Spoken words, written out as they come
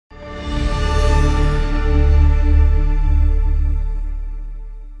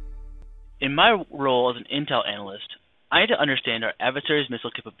In my role as an intel analyst, I need to understand our adversaries'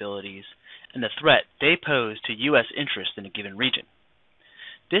 missile capabilities and the threat they pose to U.S. interests in a given region.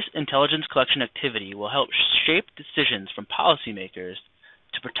 This intelligence collection activity will help shape decisions from policymakers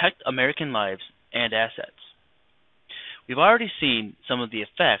to protect American lives and assets. We've already seen some of the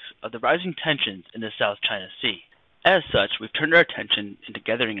effects of the rising tensions in the South China Sea. As such, we've turned our attention into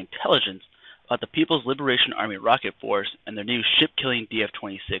gathering intelligence about the People's Liberation Army rocket force and their new ship-killing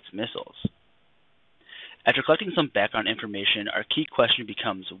DF-26 missiles. After collecting some background information, our key question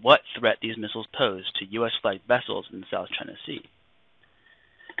becomes what threat these missiles pose to U.S.-flagged vessels in the South China Sea.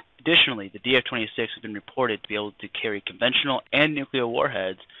 Additionally, the DF-26 has been reported to be able to carry conventional and nuclear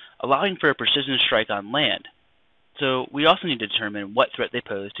warheads, allowing for a precision strike on land. So we also need to determine what threat they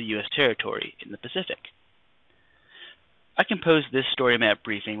pose to U.S. territory in the Pacific. I composed this story map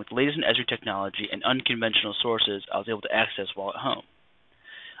briefing with the latest in Esri technology and unconventional sources I was able to access while at home.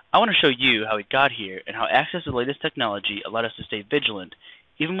 I want to show you how we got here and how access to the latest technology allowed us to stay vigilant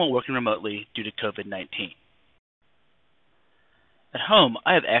even while working remotely due to COVID-19. At home,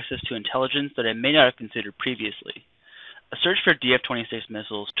 I have access to intelligence that I may not have considered previously. A search for DF-26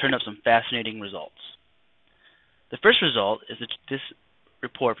 missiles turned up some fascinating results. The first result is this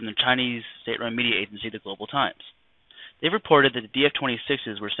report from the Chinese state-run media agency, the Global Times. They've reported that the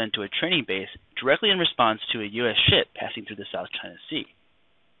DF-26s were sent to a training base directly in response to a U.S. ship passing through the South China Sea.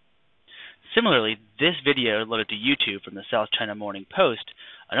 Similarly, this video loaded to YouTube from the South China Morning Post,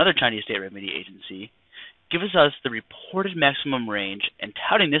 another Chinese state-run media agency, gives us the reported maximum range and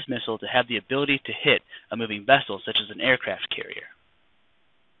touting this missile to have the ability to hit a moving vessel such as an aircraft carrier.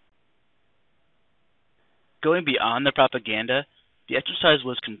 Going beyond the propaganda, the exercise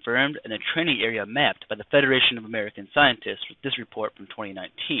was confirmed and the training area mapped by the Federation of American Scientists with this report from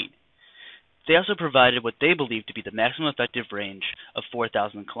 2019. They also provided what they believe to be the maximum effective range of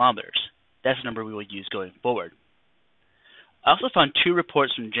 4,000 kilometers. That's the number we will use going forward. I also found two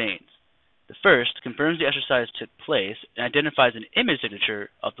reports from Janes. The first confirms the exercise took place and identifies an image signature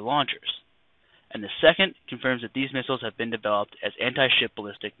of the launchers. And the second confirms that these missiles have been developed as anti-ship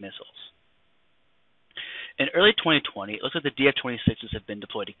ballistic missiles. In early 2020, it looks like the DF-26s have been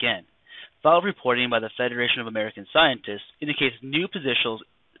deployed again. Follow-up reporting by the Federation of American Scientists indicates new positions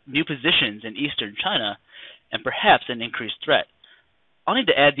in eastern China and perhaps an increased threat. I'll need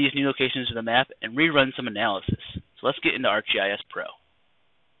to add these new locations to the map and rerun some analysis. So let's get into ArcGIS Pro.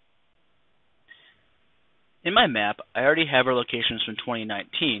 In my map, I already have our locations from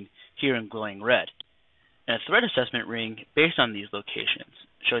 2019 here in glowing red, and a threat assessment ring based on these locations,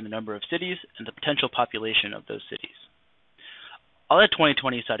 showing the number of cities and the potential population of those cities. I'll add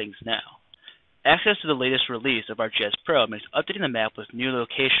 2020 settings now. Access to the latest release of ArcGIS Pro makes updating the map with new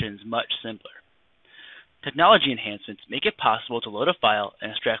locations much simpler. Technology enhancements make it possible to load a file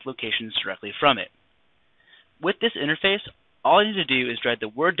and extract locations directly from it. With this interface, all I need to do is drag the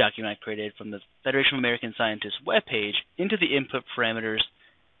Word document I created from the Federation of American Scientists webpage into the input parameters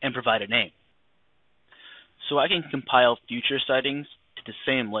and provide a name. So I can compile future sightings to the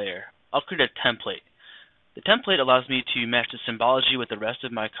same layer. I'll create a template. The template allows me to match the symbology with the rest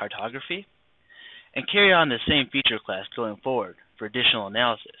of my cartography and carry on the same feature class going forward for additional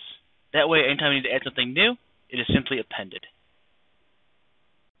analysis. That way, anytime I need to add something new, it is simply appended.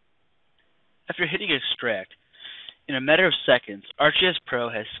 After hitting extract, in a matter of seconds, ArcGIS Pro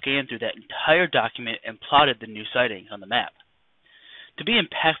has scanned through that entire document and plotted the new sightings on the map. To be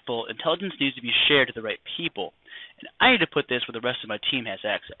impactful, intelligence needs to be shared to the right people, and I need to put this where the rest of my team has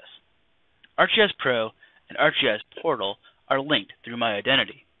access. ArcGIS Pro and ArcGIS Portal are linked through my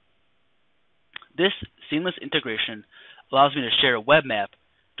identity. This seamless integration allows me to share a web map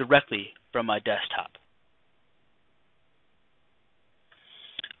directly from my desktop.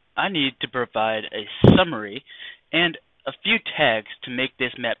 I need to provide a summary and a few tags to make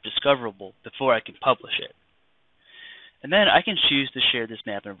this map discoverable before I can publish it. And then I can choose to share this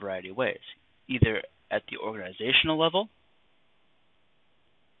map in a variety of ways, either at the organizational level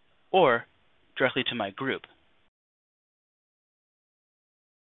or directly to my group.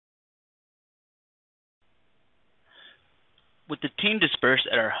 With the team dispersed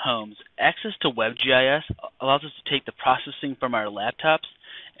at our homes, access to WebGIS allows us to take the processing from our laptops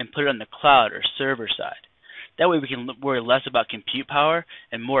and put it on the cloud or server side. That way we can worry less about compute power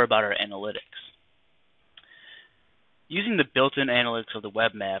and more about our analytics. Using the built-in analytics of the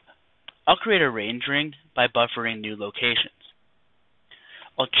web map, I'll create a range ring by buffering new locations.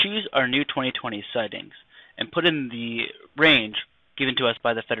 I'll choose our new 2020 sightings and put in the range given to us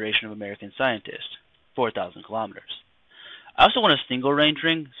by the Federation of American Scientists, 4,000 kilometers. I also want a single range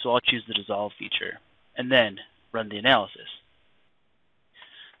ring, so I'll choose the dissolve feature, and then run the analysis.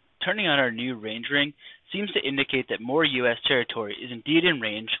 turning on our new range ring seems to indicate that more U.S. territory is indeed in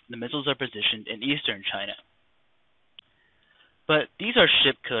range when the missiles are positioned in eastern China. But these are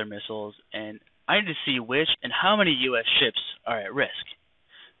ship killer missiles, and I need to see which and how many U.S. ships are at risk.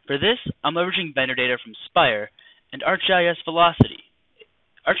 For this, I'm leveraging vendor data from Spire and ArcGIS Velocity.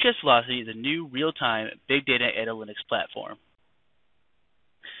 ArcGIS Velocity is a new real-time big data analytics platform.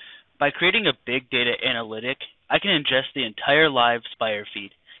 By creating a big data analytic, I can ingest the entire live Spire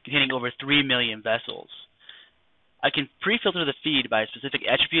feed containing over 3 million vessels. I can pre-filter the feed by specific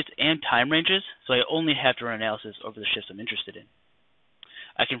attributes and time ranges, so I only have to run analysis over the ships I'm interested in.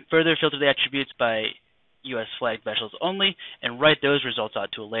 I can further filter the attributes by U.S. flagged vessels only and write those results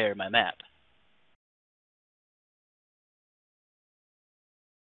out to a layer in my map.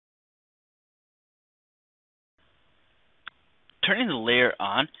 Turning the layer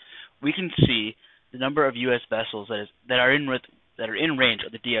on, we can see the number of U.S. vessels that are in range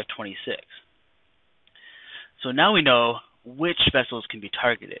of the DF-26. So now we know which vessels can be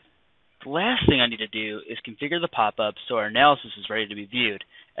targeted. The last thing I need to do is configure the pop-up so our analysis is ready to be viewed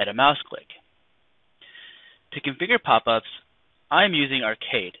at a mouse click. To configure pop-ups, I'm using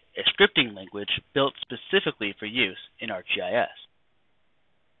Arcade, a scripting language built specifically for use in ArcGIS.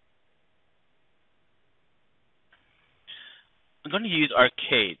 I'm going to use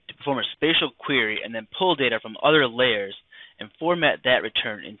Arcade to perform a spatial query and then pull data from other layers and format that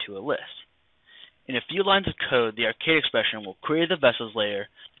return into a list. In a few lines of code, the Arcade expression will query the vessels layer,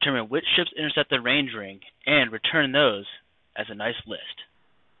 determine which ships intersect the range ring, and return those as a nice list.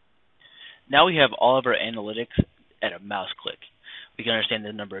 Now we have all of our analytics at a mouse click. We can understand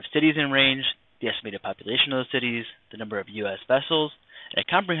the number of cities in range, the estimated population of those cities, the number of U.S. vessels, and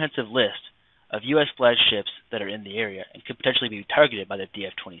a comprehensive list of U.S. flagged ships that are in the area and could potentially be targeted by the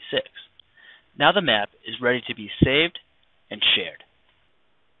DF-26. Now the map is ready to be saved and shared.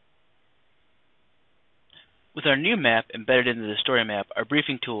 With our new map embedded into the story map, our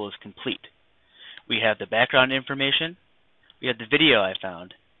briefing tool is complete. We have the background information, we have the video I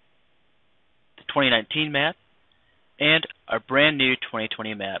found, the 2019 map, and our brand new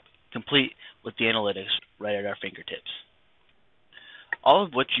 2020 map, complete with the analytics right at our fingertips. All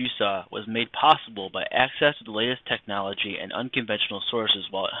of what you saw was made possible by access to the latest technology and unconventional sources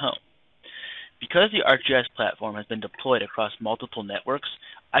while at home. Because the ArcGIS platform has been deployed across multiple networks,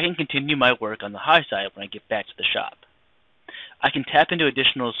 I can continue my work on the high side when I get back to the shop. I can tap into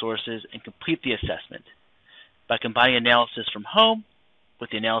additional sources and complete the assessment. By combining analysis from home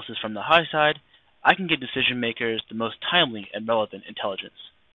with the analysis from the high side, I can give decision makers the most timely and relevant intelligence.